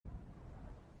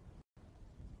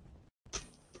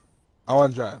I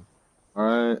want to drive.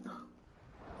 Alright.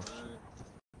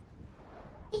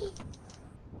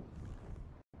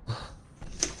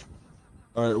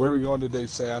 Alright, where are we going today,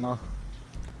 Santa?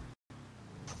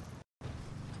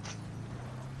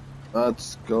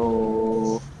 Let's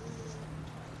go.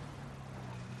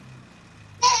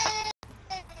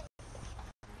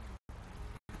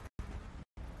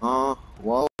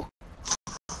 Well,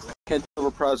 I can't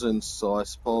deliver presents, so I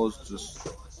suppose just,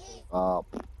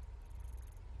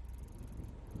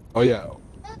 Oh yeah.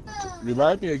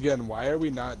 Remind me again, why are we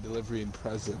not delivering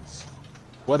presents?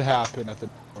 What happened at the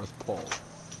North Pole?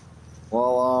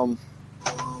 well,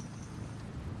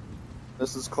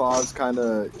 Mrs. Claus kind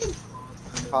of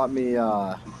caught me,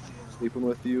 sleeping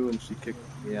with you, and she kicked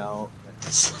me out.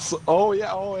 Oh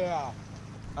yeah.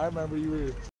 I remember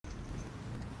you'd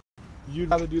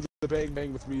rather do the bang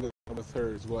bang with me than with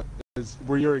hers.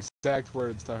 Were your exact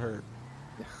words to her?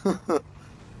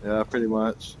 Yeah, pretty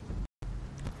much.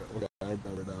 Okay, I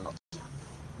remember now.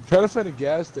 I'm trying to find a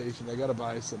gas station. I gotta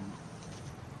buy some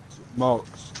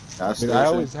smokes. Gas I station?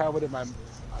 always have it in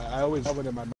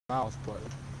my mouth, but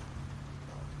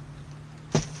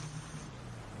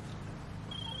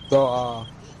so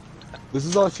this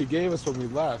is all she gave us when we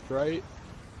left, right?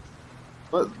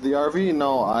 But the RV?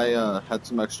 No, I had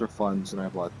some extra funds and I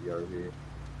bought the RV.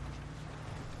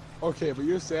 Okay, but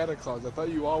you're Santa Claus. I thought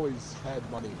you always had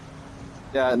money.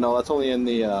 Yeah, no, that's only in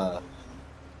the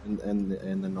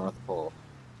in the North Pole.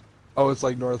 Oh, it's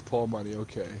like North Pole money.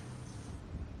 Okay.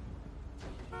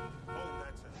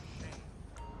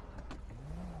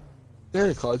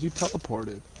 Santa Claus, you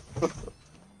teleported.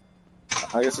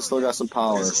 I guess I still got some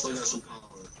power.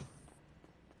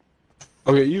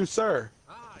 Okay, you sir.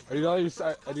 I need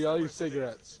all your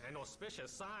cigarettes. An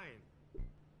auspicious sign.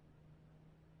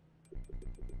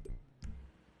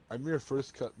 I'm your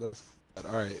first cut.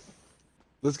 All right.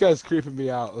 This guy's creeping me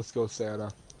out. Let's go, Santa.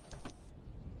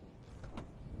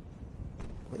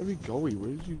 Where are we going?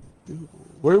 Where did you do?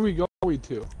 Where are we going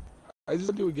to? I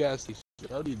just do a gas station. I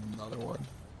don't need another one.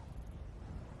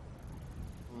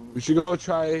 We should go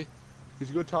try. We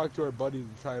should go talk to our buddies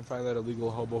and try and find that illegal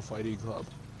hobo fighting club.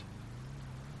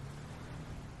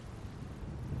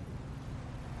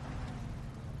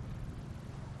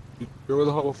 You know where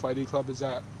the hobo fighting club is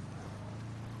at?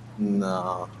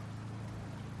 No.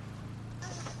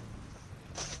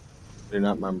 Do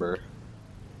not remember.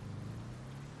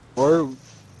 Or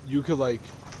you could like.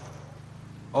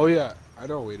 Oh yeah, I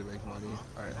know a way to make money.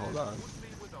 All right, hold on.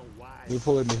 Let me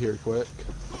pull into here quick.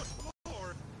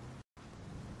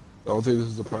 I don't think this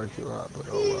is the parking lot, but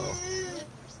oh well.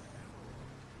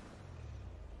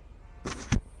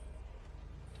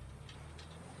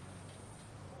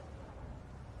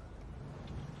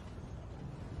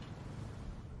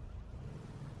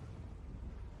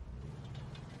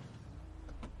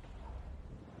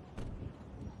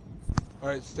 All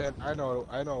right, Stan. I know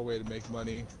a way to make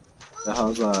money. Yeah,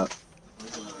 how's that?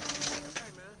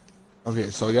 Okay,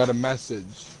 so I got a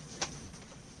message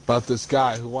about this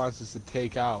guy who wants us to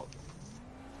take out.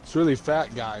 This really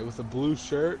fat guy with a blue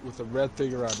shirt with a red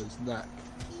thing around his neck.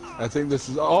 I think this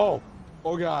is. Oh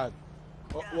God.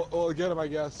 Oh, get him, I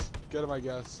guess. Get him, I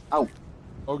guess. Ow.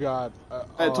 Oh God.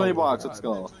 Hey, 20 bucks. God. Let's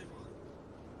go.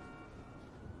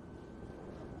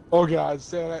 Oh God,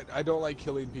 Santa. I don't like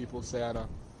killing people, Santa.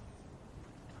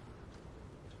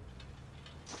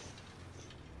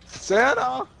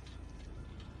 Santa!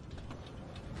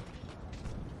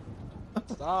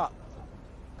 Stop.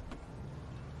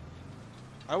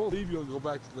 I will leave you and go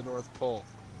back to the North Pole.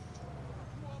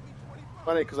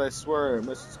 Funny, because I swear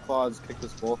Mrs. Claus kicked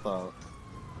us both out.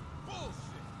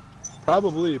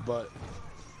 Probably, but...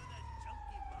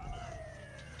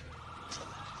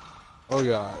 Oh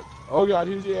God. Oh God,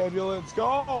 here's the ambulance.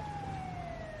 Go!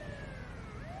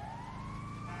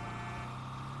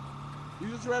 You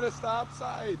just ran a stop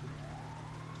sign.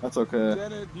 That's okay.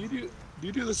 Santa, do you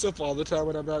do this stuff all the time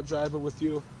when I'm not driving with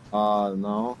you?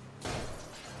 No.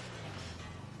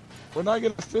 We're not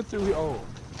gonna fit through here. Oh.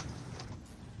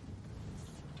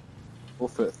 We'll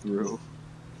fit through.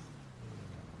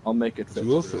 I'll make it fit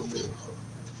We'll through. fit through.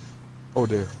 Oh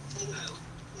dear.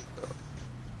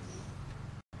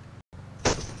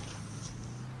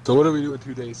 So what are we doing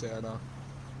today, Santa?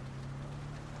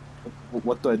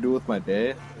 What do I do with my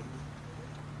day?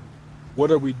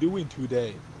 What are we doing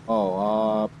today?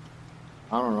 Oh,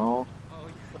 I don't know.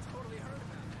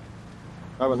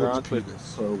 Driving around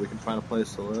so we can find a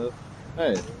place to live.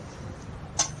 Hey,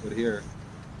 good here.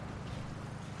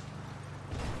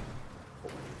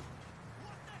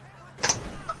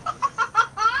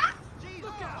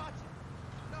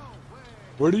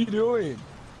 What are you doing?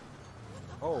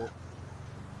 Oh.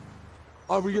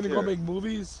 Are we gonna go Here. make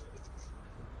movies?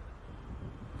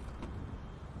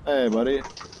 Hey, buddy.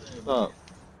 What's up?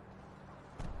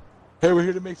 Hey, we're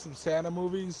here to make some Santa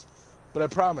movies, but I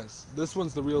promise, this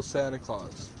one's the real Santa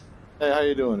Claus. Hey, how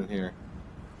you doing in here?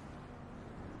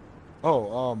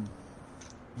 Oh,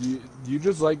 you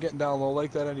just like getting down low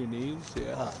like that on your knees?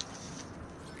 Yeah.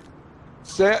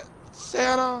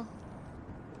 Santa?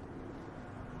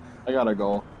 I gotta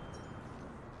go.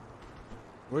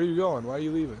 Where are you going? Why are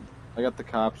you leaving? I got the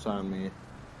cops on me.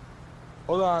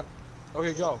 Hold on.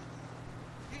 Okay, go.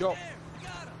 Go.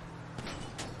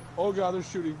 Oh god, they're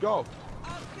shooting. Go.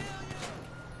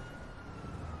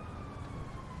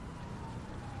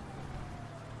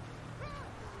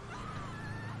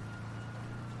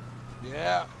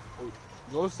 Yeah. Oh,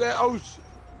 go Santa. Oh shit.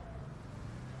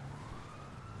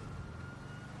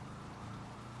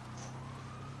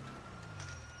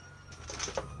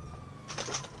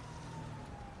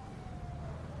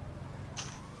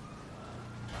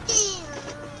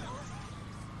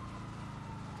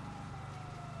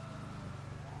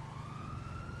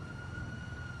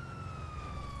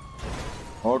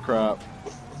 Oh crap.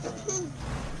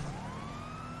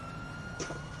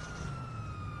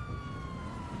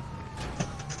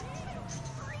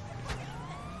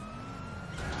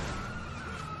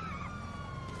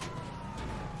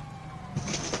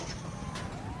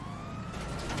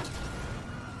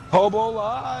 Hobo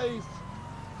life.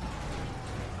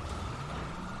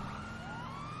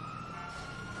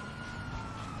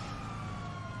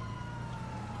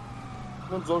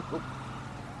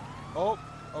 Oh,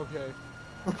 okay.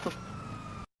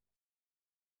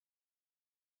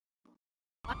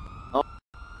 Oh.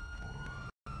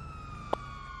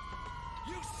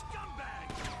 You scumbag!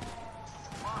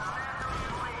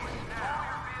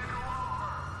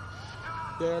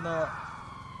 Santa,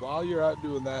 while you're out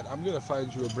doing that, I'm gonna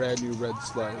find you a brand new red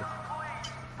sleigh.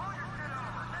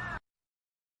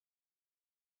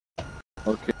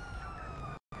 Okay.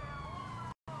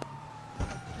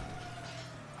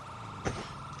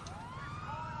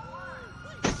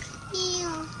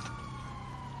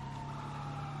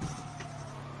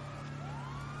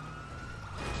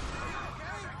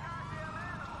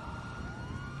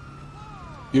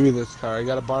 Give me this car. I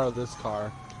gotta borrow this car.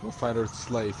 We'll find our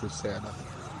sleigh for Santa.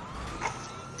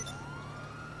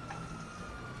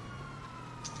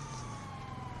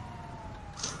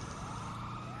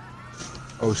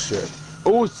 Oh shit.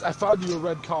 Oh, I found you a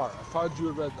red car. I found you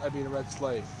a red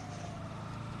sleigh.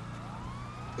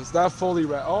 It's not fully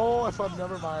red. Oh, I found,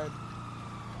 never mind.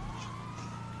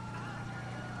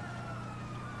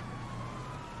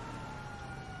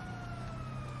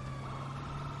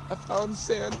 I found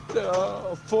Santa,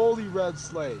 a fully red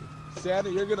sleigh.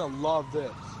 Santa, you're gonna love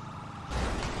this.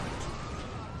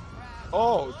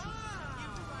 Oh,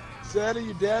 Santa,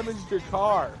 you damaged your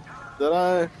car. Did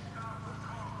I?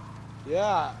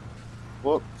 Yeah.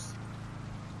 Whoops.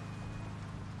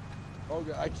 Oh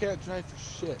god, I can't drive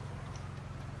for shit.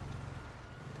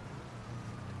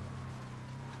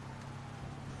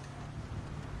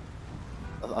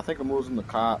 I think I'm losing the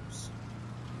cops.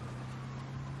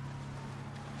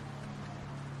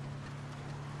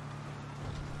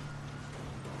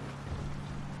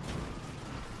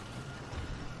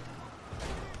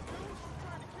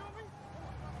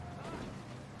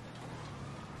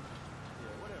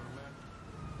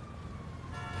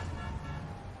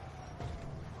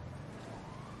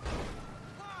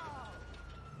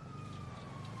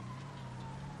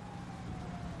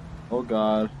 Oh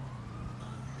god.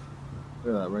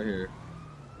 Look at that right here.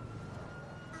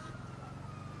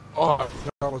 Oh, I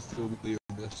almost still believe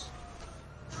this.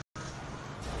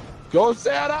 Go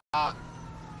Santa!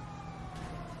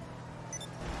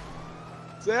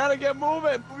 Santa, get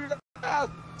moving! Move your ass!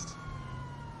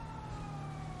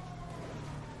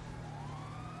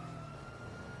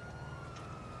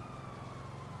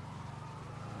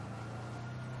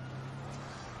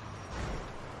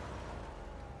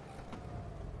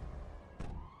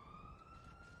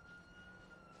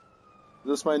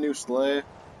 Is this my new sleigh?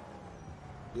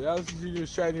 Yeah, this is your new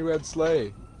shiny red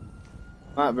sleigh.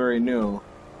 Not very new.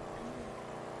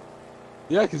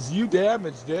 Yeah, because you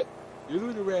damaged it. You're the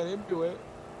one who ran into it.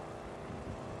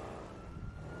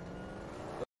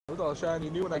 It was all shiny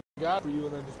new when I got for you,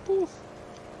 and then just poof.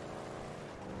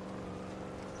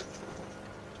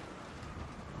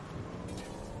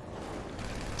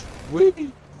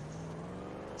 Wee!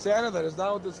 Santa, that is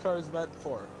not what this car is meant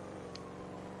for.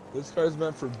 This car is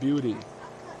meant for beauty.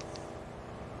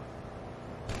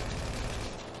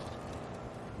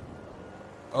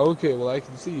 Okay, well I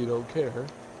can see you don't care.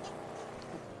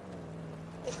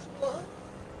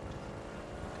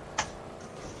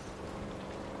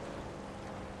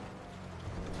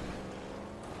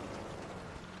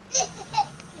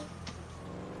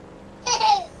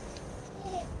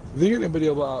 You think anybody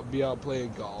will be out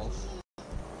playing golf?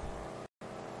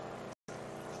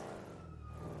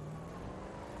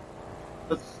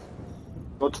 Let's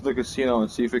go to the casino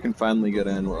and see if we can finally get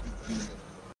in.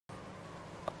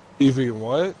 See if we can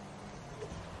what?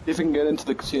 See if we can get into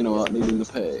the casino without needing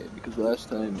to pay, because last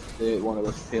time they wanted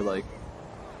us to pay like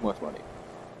too much money.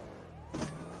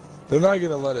 They're not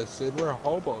gonna let us in. We're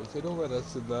hobos. They don't let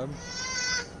us in them.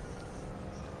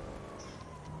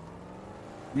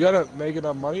 We gotta make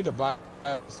enough money to buy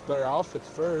better outfits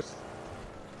first.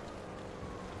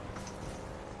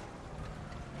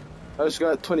 I just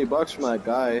got $20 from that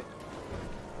guy. Is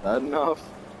that enough?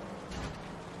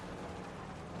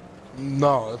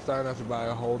 No, it's not enough to buy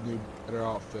a whole new better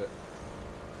outfit.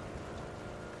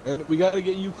 And we gotta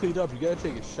get you cleaned up. You gotta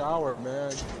take a shower,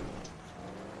 man.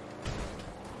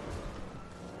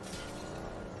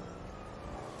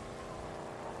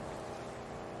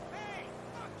 Hey,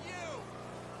 fuck you!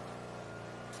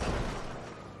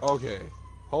 Okay,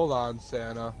 hold on,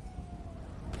 Santa.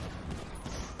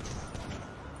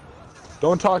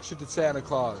 Don't talk shit to Santa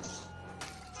Claus.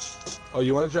 Oh,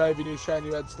 you want to drive your new shiny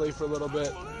red sleigh for a little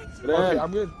bit? Okay,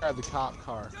 I'm gonna drive the cop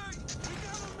car.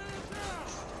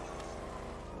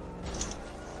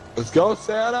 Let's go,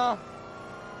 Santa!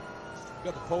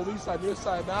 You got the police on your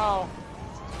side now.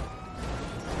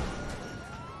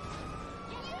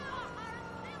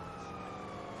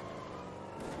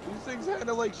 These things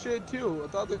handle like shit too. I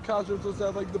thought the cops were supposed to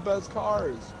have like the best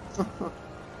cars.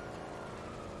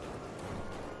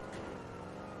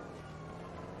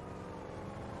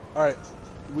 Alright,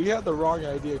 we had the wrong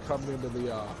idea coming into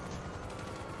the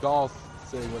golf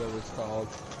thing, whatever it's called.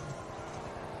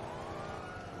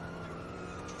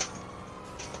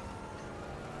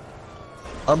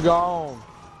 I'm gone.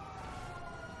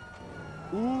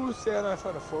 Ooh, Santa, I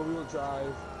found a 4-wheel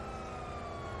drive.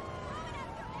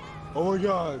 Oh my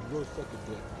god, go suck a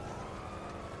dick.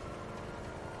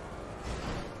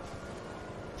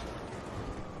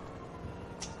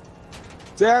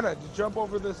 Santa, just jump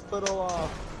over this little,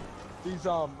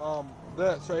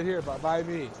 this right here by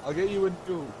me. I'll get you a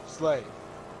new sleigh.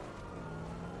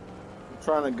 I'm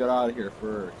trying to get out of here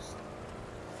first.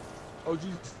 Oh,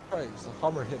 Jesus Christ, the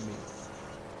Hummer hit me.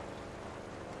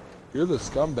 You're the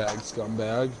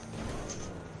scumbag.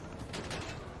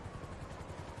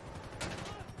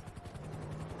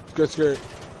 Skirt.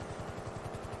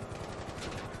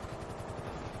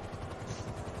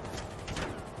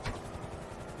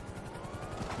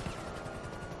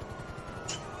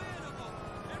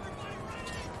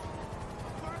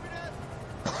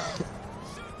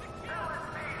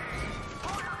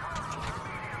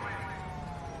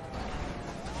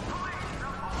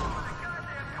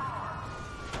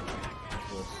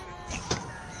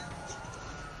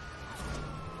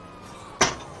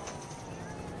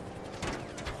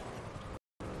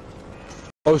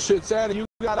 Oh shit, Santa, you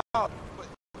got out, but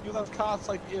you left cops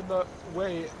like in the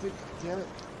way. Damn it.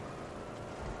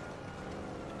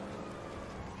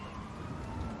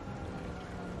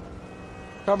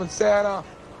 Coming, Santa.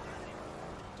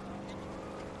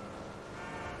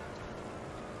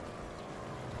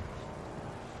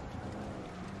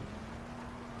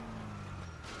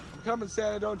 I'm coming,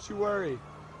 Santa, don't you worry.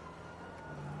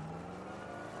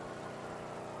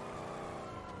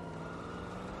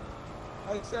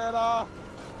 Hi, Santa.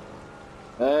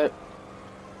 Hey,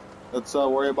 let's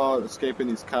worry about escaping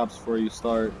these cops before you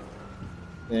start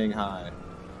saying hi.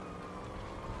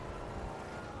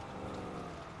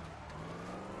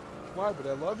 Why? But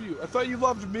I love you. I thought you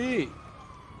loved me.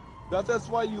 I thought that's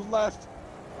why you left.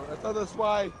 I thought that's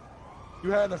why you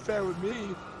had an affair with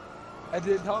me. I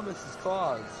didn't tell Mrs.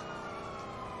 Claus.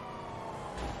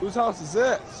 Whose house is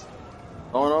this?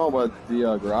 Oh no, but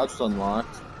the garage is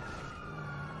unlocked.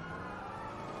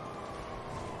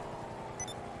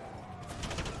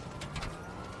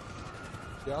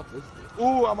 Yeah, this.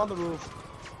 Ooh, I'm on the roof.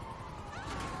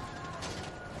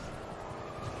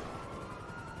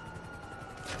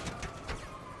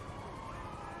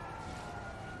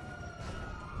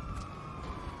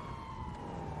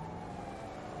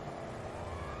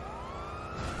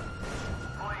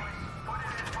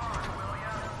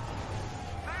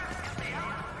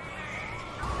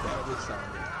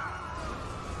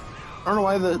 I don't know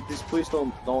why these police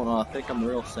don't think I'm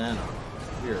real Santa.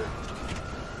 It's weird.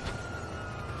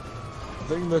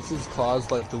 I think Mrs. Claus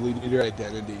like deleted your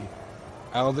identity.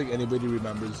 I don't think anybody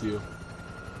remembers you.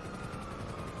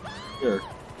 Here.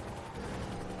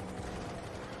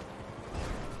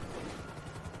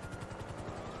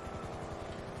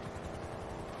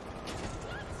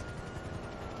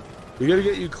 We gotta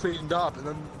get you cleaned up, and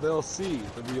then they'll see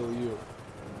the real you.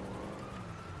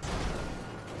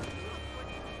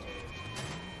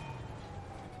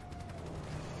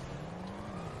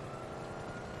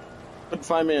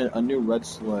 find me a new red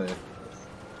sleigh.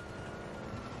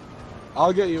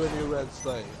 I'll get you a new red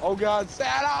sleigh. Oh God,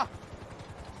 Santa!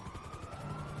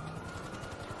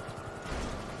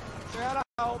 Santa,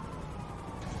 help!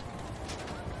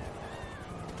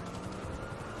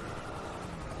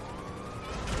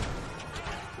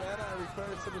 Santa, I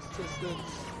require some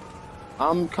assistance.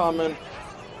 I'm coming.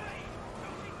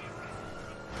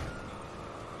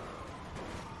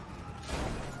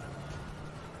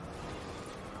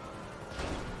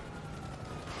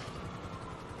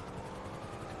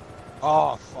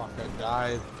 Oh fuck, I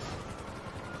died.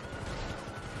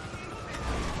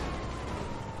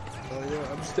 Oh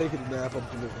yeah, I'm just taking a nap. I'm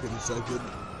gonna in a second.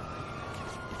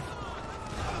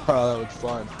 Oh, that was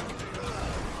fun.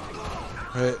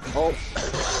 Right. Oh.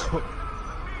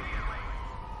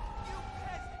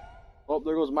 Oh,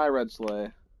 there goes my red sleigh.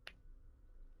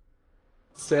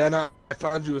 Santa, I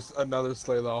found you another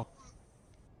sleigh though.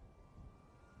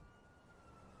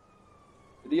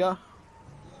 Did ya?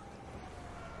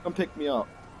 Come pick me up.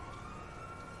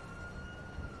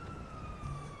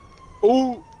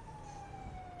 Ooh!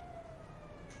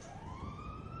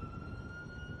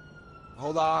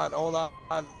 Hold on, hold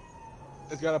on.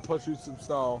 It's gotta push you some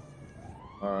snow.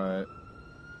 Alright.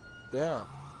 Damn.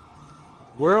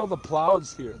 Where are all the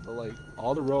plows here?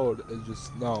 All the road is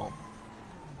just snow.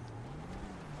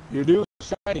 Your new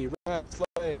shiny red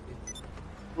sleigh.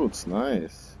 Oh, it's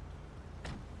nice.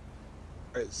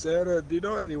 Alright, Santa, do you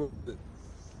know anyone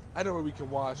I know where we can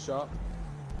wash up.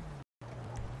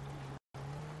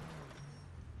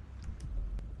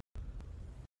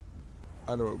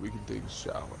 I know where we can take a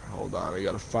shower. Hold on, I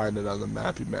gotta find it on the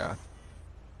mappy map.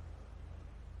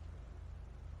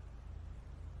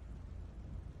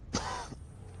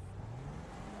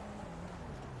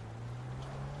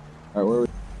 Alright, where are we?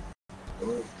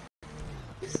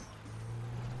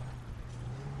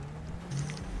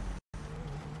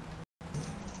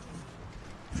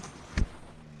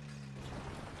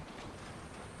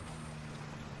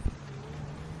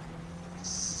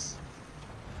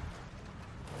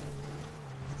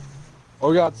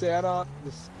 Oh God, Santa,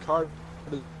 this car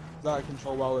does not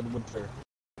control well in winter.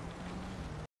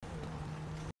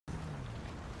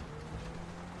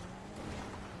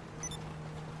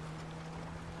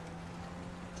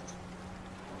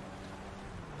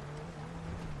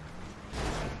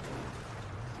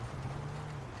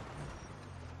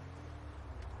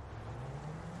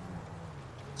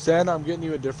 Santa, I'm getting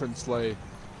you a different sleigh.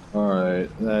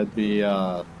 Alright, that'd be,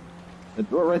 right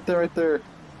there, right there.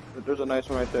 There's a nice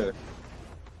one right there.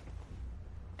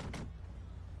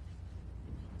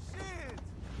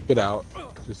 Get out.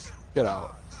 Just get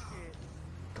out.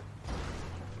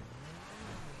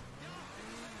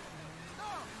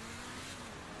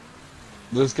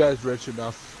 This guy's rich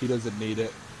enough, he doesn't need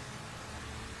it.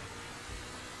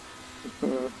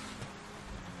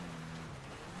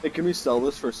 Hey, can we sell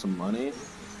this for some money?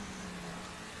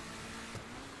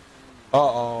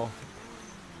 Uh-oh.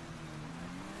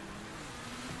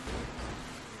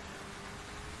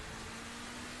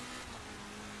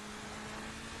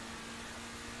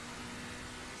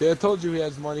 See, I told you he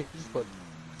has money. He just put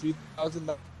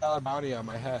 $3,000 bounty on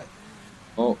my head.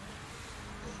 Oh.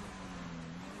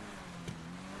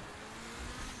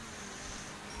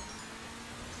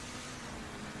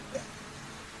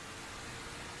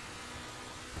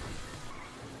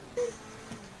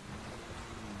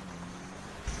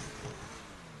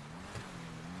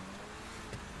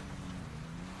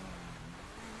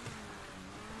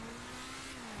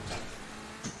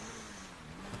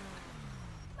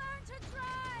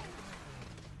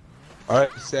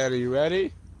 Alright, Santa, you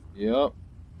ready? Yep. Where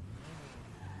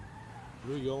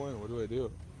do we go in? What do I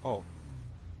do? Oh.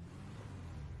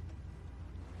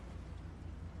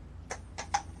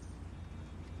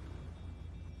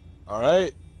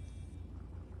 Alright.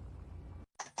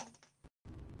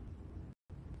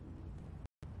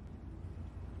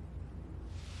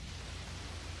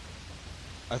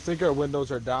 I think our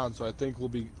windows are down, so I think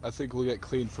we'll get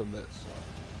clean from this.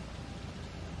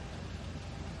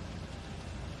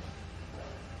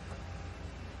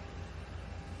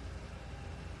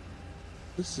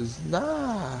 This is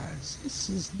nice. This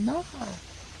is nice.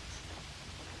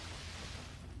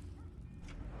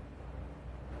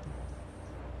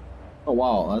 Oh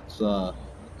wow, that's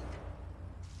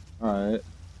alright.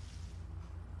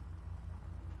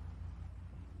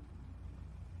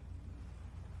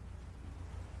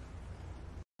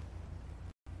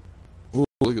 Ooh,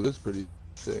 look at this pretty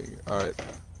thing. Alright.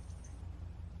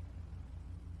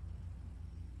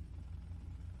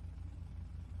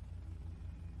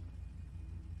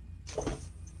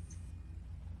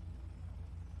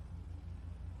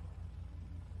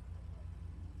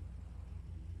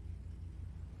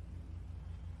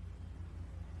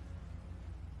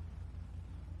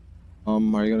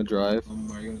 Are you gonna drive?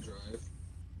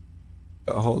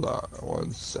 Hold on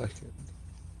 1 second.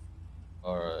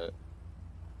 Alright.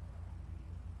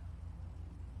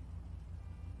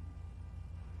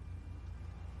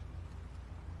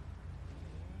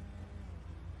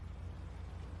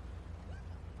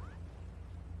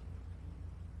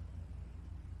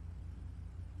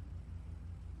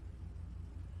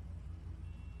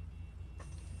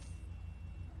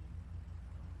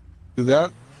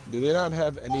 Do they not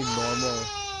have any normal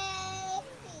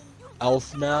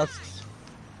elf masks?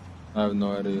 I have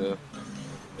no idea.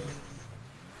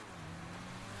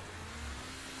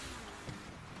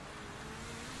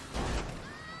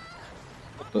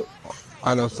 What the?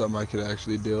 I know something I could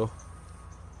actually do.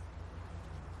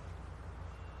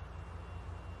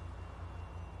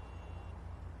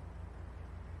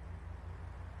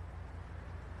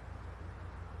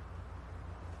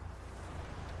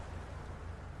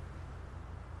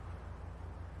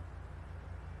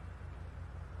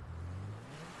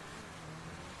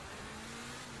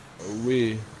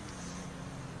 We.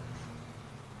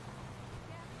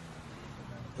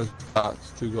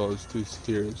 That's 2 goals, 2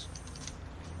 steers.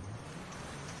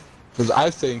 Because I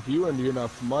think you earned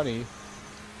enough money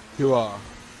to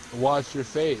wash your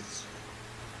face.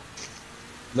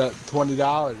 That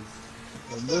 $20.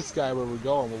 And this guy where we're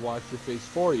going will wash your face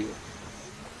for you.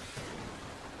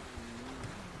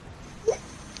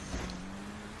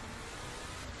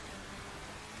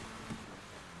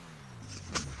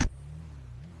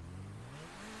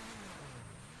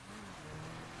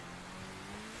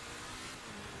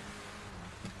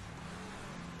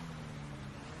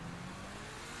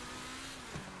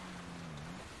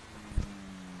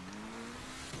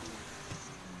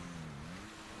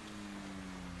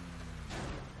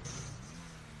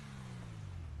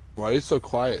 Why are you so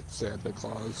quiet, Santa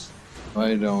Claus?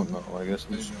 I don't know. I guess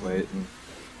I'm just waiting.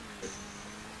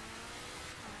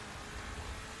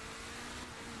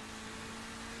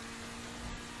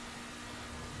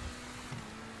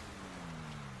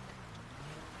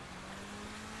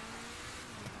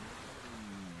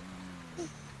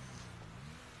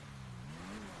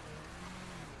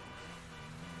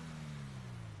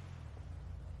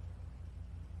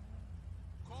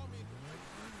 Call me.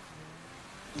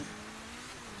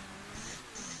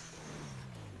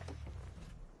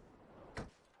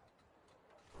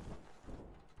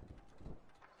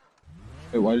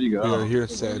 Wait, why did you go? Here,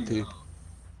 Santa.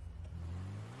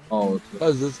 Oh,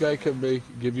 Because this guy can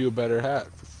give you a better hat.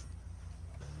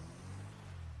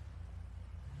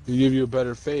 He give you a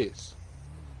better face.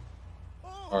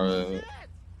 alright.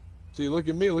 See, look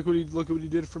at me. Look what he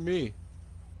did for me.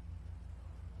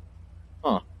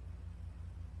 Huh.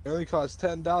 It only costs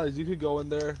 $10. You could go in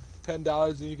there,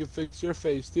 $10, and you can fix your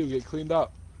face too. Get cleaned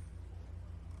up.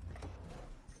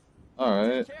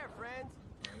 Alright. Chair, friend.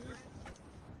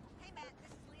 Hey Matt, this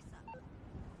is Lisa.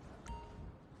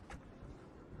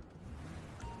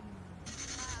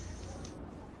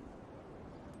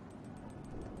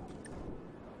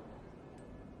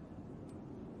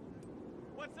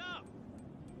 What's up?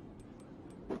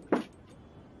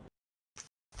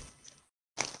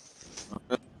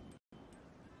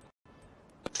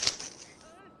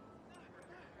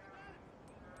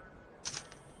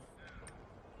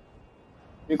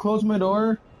 Can you close my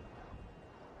door?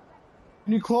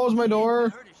 Can you close my door? I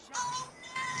heard a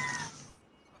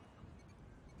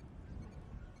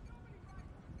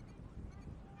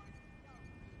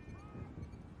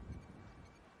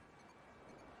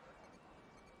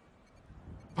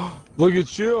shot. Look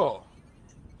at you. Look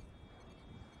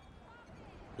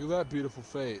at that beautiful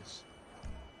face.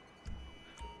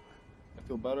 I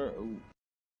feel better. Ooh.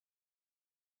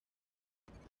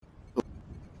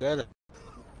 Santa.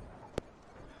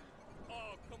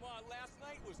 Oh, come on. Last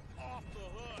night was off the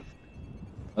hook.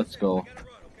 Let's go. I gotta run,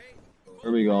 okay?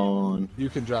 Where we going? You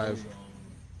can drive.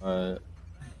 Alright.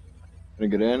 Gonna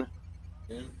get in?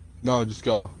 No, just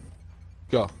go.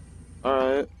 Go.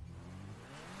 Alright.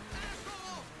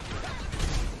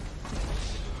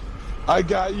 I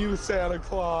got you, Santa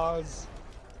Claus.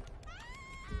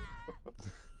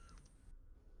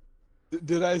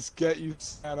 Did I get you,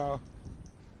 Santa?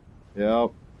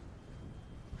 Yep.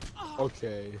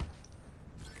 Okay.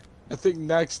 I think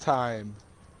next time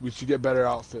we should get better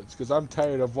outfits, because I'm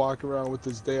tired of walking around with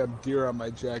this damn deer on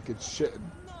my jacket shitting.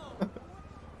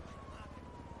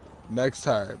 Next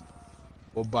time,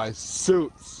 we'll buy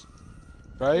suits.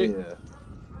 Right? Yeah.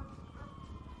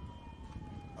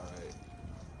 Alright.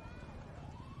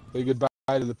 Say goodbye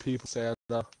to the people, Santa.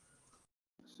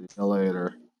 See you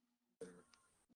later.